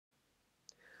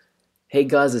Hey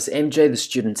guys, it's MJ, the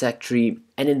student actuary,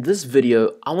 and in this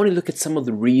video, I want to look at some of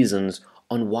the reasons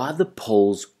on why the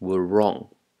polls were wrong.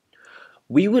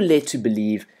 We were led to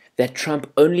believe that Trump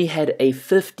only had a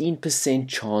 15%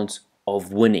 chance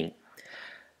of winning.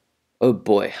 Oh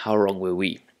boy, how wrong were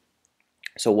we?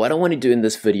 So what I want to do in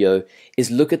this video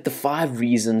is look at the 5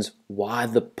 reasons why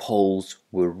the polls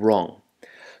were wrong.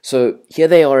 So here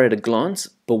they are at a glance,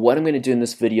 but what I'm going to do in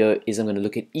this video is I'm going to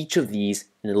look at each of these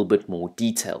in a little bit more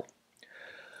detail.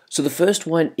 So the first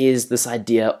one is this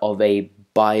idea of a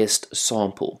biased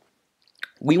sample.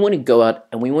 We want to go out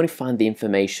and we want to find the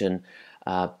information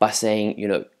by saying,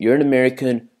 you're an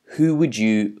American, who would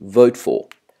you vote for?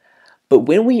 But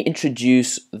when we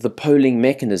introduce the polling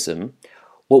mechanism,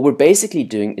 what we're basically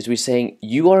doing is we're saying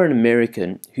you are an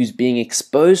American who's being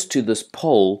exposed to this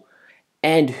poll,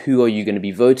 and who are you going to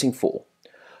be voting for?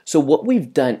 So what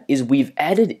we've done is we've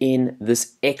added in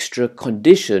this extra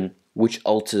condition which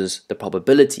alters the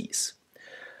probabilities.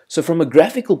 So from a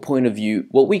graphical point of view,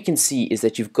 what we can see is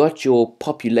that you've got your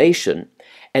population,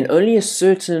 and only a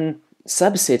certain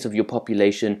subset of your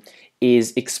population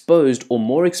is exposed or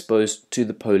more exposed to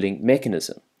the polling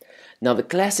mechanism. Now, the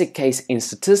classic case in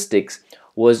statistics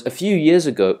was a few years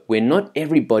ago where not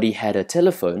everybody had a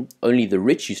telephone, only the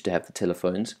rich used to have the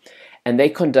telephones, and they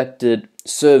conducted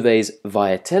surveys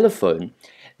via telephone.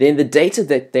 Then the data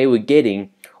that they were getting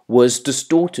was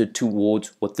distorted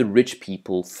towards what the rich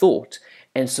people thought,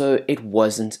 and so it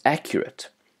wasn't accurate.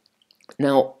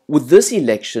 Now, with this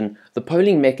election, the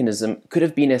polling mechanism could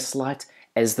have been as slight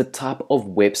as the type of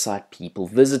website people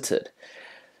visited.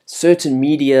 Certain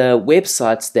media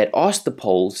websites that asked the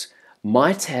polls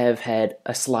might have had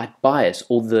a slight bias,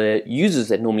 or the users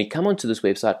that normally come onto this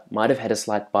website might have had a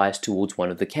slight bias towards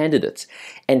one of the candidates,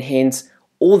 and hence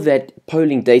all that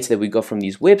polling data that we got from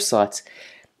these websites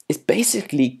is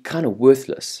basically kind of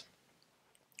worthless.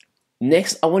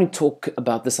 Next, I want to talk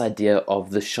about this idea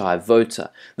of the shy voter.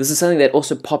 This is something that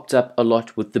also popped up a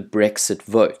lot with the Brexit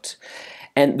vote.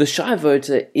 And the shy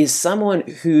voter is someone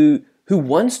who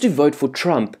wants to vote for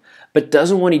Trump, but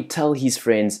doesn't want to tell his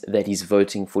friends that he's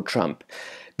voting for Trump.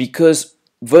 Because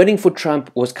voting for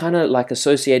Trump was kind of like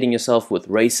associating yourself with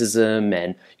racism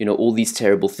and, all these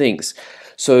terrible things.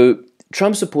 So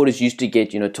Trump supporters used to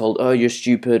get, told, oh, you're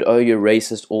stupid, oh, you're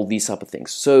racist, all these type of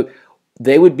things. So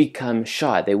they would become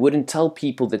shy. They wouldn't tell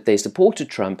people that they supported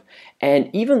Trump. And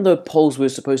even though polls were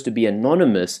supposed to be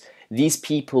anonymous, these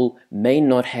people may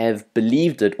not have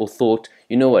believed it or thought,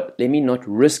 you know what, let me not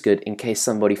risk it in case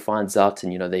somebody finds out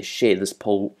and, they share this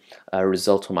poll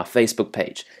result on my Facebook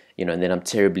page, and then I'm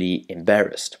terribly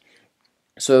embarrassed.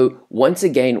 So once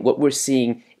again, what we're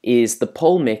seeing is the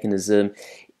poll mechanism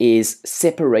is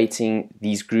separating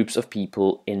these groups of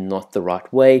people in not the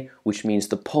right way, which means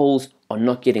the polls are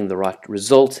not getting the right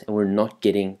result and we're not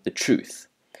getting the truth.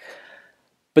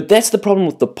 But that's the problem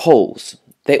with the polls.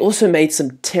 They also made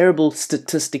some terrible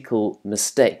statistical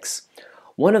mistakes.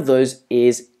 One of those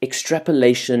is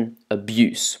extrapolation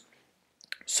abuse.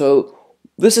 So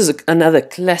this is another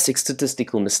classic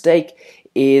statistical mistake,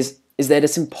 is that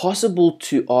it's impossible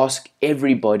to ask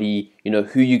everybody,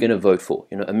 who you're going to vote for.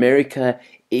 America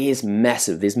is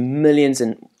massive. There's millions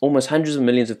and almost hundreds of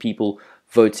millions of people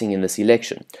voting in this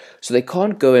election. So they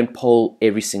can't go and poll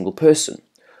every single person.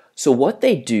 So what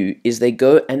they do is they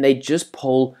go and they just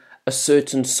poll a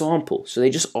certain sample. So they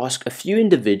just ask a few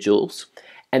individuals,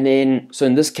 and then, so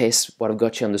in this case, what I've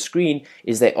got here on the screen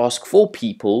is they ask 4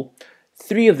 people.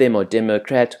 3 of them are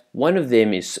Democrat, 1 of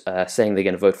them is saying they're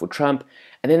going to vote for Trump,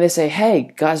 and then they say,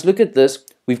 hey guys, look at this,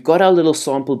 we've got our little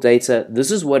sample data,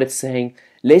 this is what it's saying,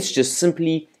 let's just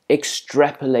simply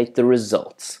extrapolate the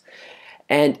results.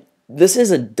 And this is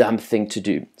a dumb thing to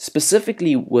do,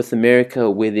 specifically with America,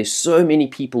 where there's so many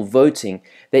people voting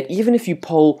that even if you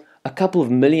poll a couple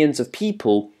of millions of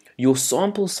people, your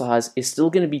sample size is still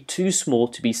going to be too small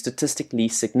to be statistically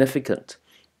significant.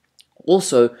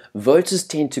 Also, voters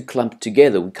tend to clump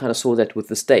together. We kind of saw that with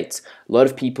the states. A lot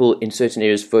of people in certain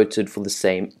areas voted for the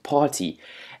same party.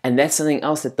 And that's something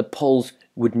else that the polls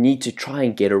would need to try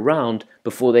and get around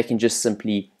before they can just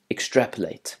simply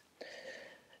extrapolate.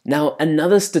 Now,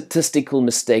 another statistical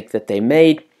mistake that they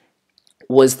made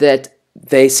was that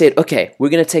they said, okay, we're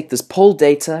going to take this poll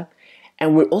data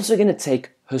and we're also going to take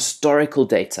historical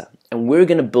data, and we're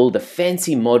going to build a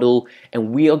fancy model,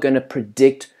 and we are going to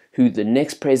predict who the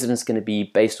next president is going to be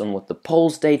based on what the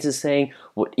polls data is saying,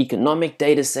 what economic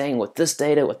data is saying, what this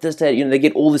data, they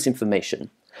get all this information.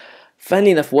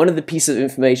 Funnily enough, one of the pieces of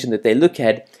information that they look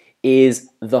at is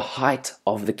the height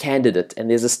of the candidate, and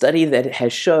there's a study that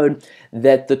has shown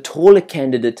that the taller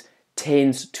candidate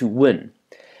tends to win.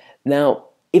 Now,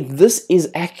 if this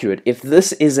is accurate, if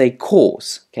this is a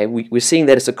cause, okay, we're seeing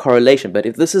that it's a correlation, but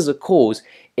if this is a cause,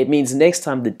 it means next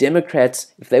time the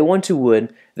Democrats, if they want to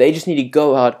win, they just need to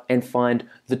go out and find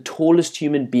the tallest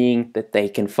human being that they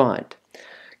can find.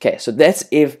 Okay, so that's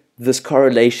if this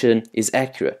correlation is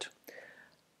accurate.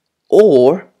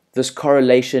 Or this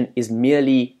correlation is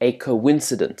merely a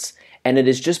coincidence, and it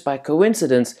is just by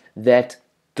coincidence that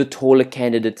the taller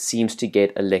candidate seems to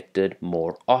get elected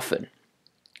more often.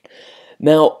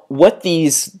 Now, what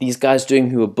these guys doing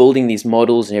who were building these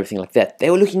models and everything like that, they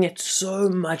were looking at so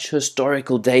much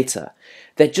historical data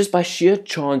that just by sheer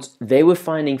chance, they were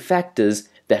finding factors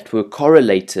that were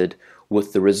correlated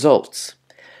with the results.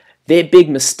 Their big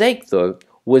mistake, though,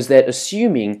 was that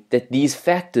assuming that these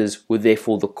factors were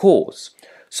therefore the cause.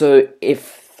 So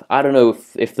if, I don't know,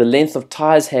 if the length of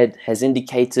ties has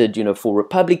indicated, for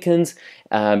Republicans,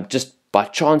 just by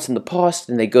chance in the past,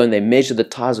 and they go and they measure the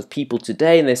ties of people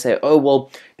today, and they say, oh, well,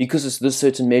 because it's this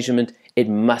certain measurement, it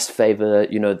must favor,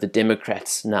 the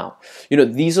Democrats now.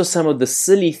 These are some of the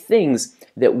silly things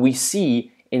that we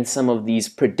see in some of these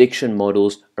prediction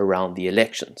models around the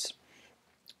elections.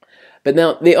 But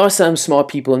now, there are some smart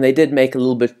people, and they did make a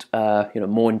little bit,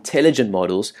 more intelligent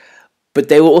models, but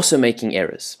they were also making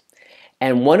errors.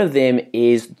 And one of them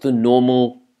is the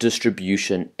normal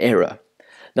distribution error.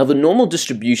 Now, the normal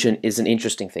distribution is an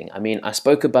interesting thing. I mean, I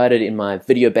spoke about it in my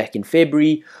video back in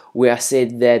February, where I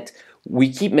said that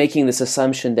we keep making this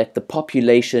assumption that the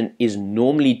population is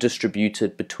normally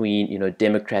distributed between,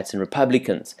 Democrats and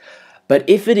Republicans. But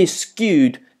if it is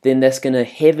skewed, then that's going to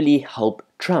heavily help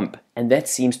Trump, and that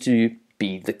seems to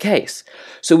be the case.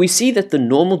 So we see that the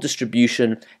normal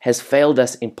distribution has failed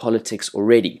us in politics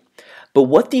already. But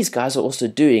what these guys are also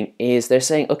doing is they're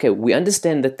saying, okay, we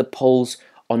understand that the polls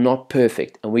are not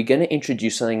perfect, and we're going to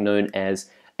introduce something known as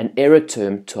an error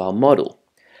term to our model.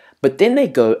 But then they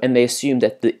go and they assume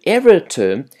that the error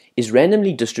term is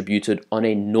randomly distributed on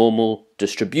a normal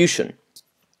distribution.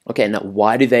 Okay, now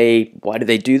why do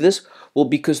they do this? Well,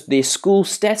 because their school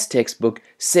stats textbook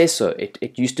says so.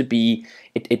 It used to be,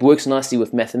 it works nicely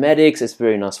with mathematics, it's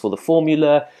very nice for the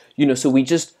formula, so we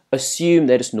just assume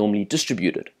that it's normally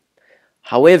distributed.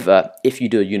 However, if you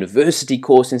do a university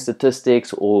course in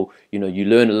statistics, or you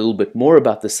learn a little bit more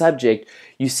about the subject,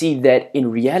 you see that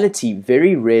in reality,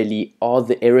 very rarely are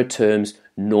the error terms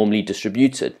normally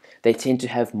distributed. They tend to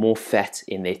have more fat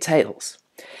in their tails.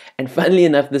 And funnily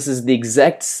enough, this is the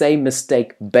exact same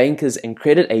mistake bankers and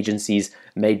credit agencies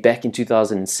made back in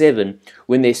 2007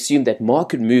 when they assumed that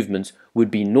market movements would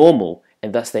be normal,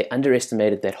 and thus they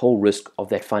underestimated that whole risk of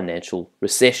that financial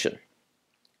recession.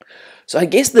 So I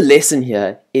guess the lesson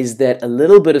here is that a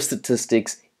little bit of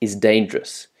statistics is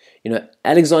dangerous.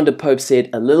 Alexander Pope said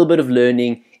a little bit of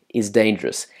learning is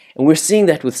dangerous. And we're seeing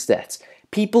that with stats.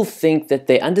 People think that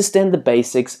they understand the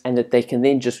basics and that they can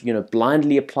then just,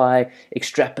 blindly apply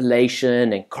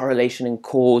extrapolation and correlation and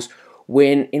cause,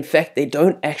 when in fact they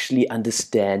don't actually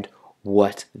understand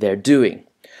what they're doing.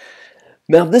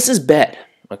 Now this is bad,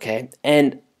 okay?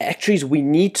 And actuaries, we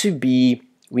need to be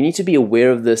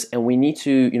aware of this, and we need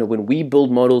to, when we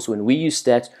build models, when we use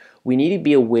stats, we need to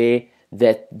be aware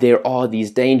that there are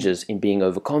these dangers in being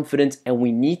overconfident, and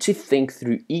we need to think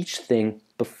through each thing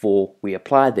before we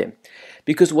apply them.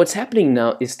 Because what's happening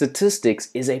now is statistics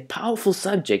is a powerful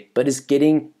subject, but it's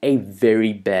getting a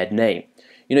very bad name.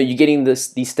 You're getting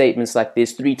these statements like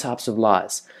there's 3 types of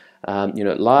lies.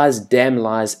 Lies, damn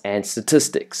lies, and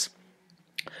statistics.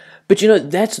 But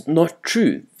that's not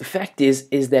true. The fact is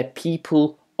that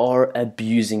people are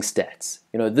abusing stats.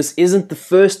 This isn't the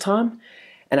first time,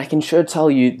 and I can sure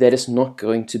tell you that it's not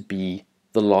going to be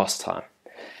the last time.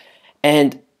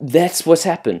 And that's what's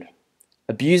happened.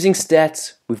 Abusing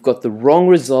stats, we've got the wrong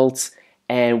results,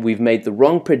 and we've made the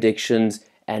wrong predictions,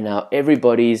 and now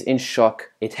everybody's in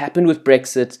shock. It happened with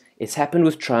Brexit, it's happened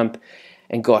with Trump,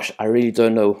 and gosh, I really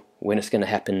don't know when it's going to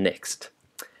happen next.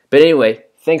 But anyway,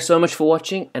 thanks so much for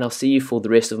watching, and I'll see you for the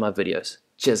rest of my videos.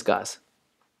 Cheers, guys.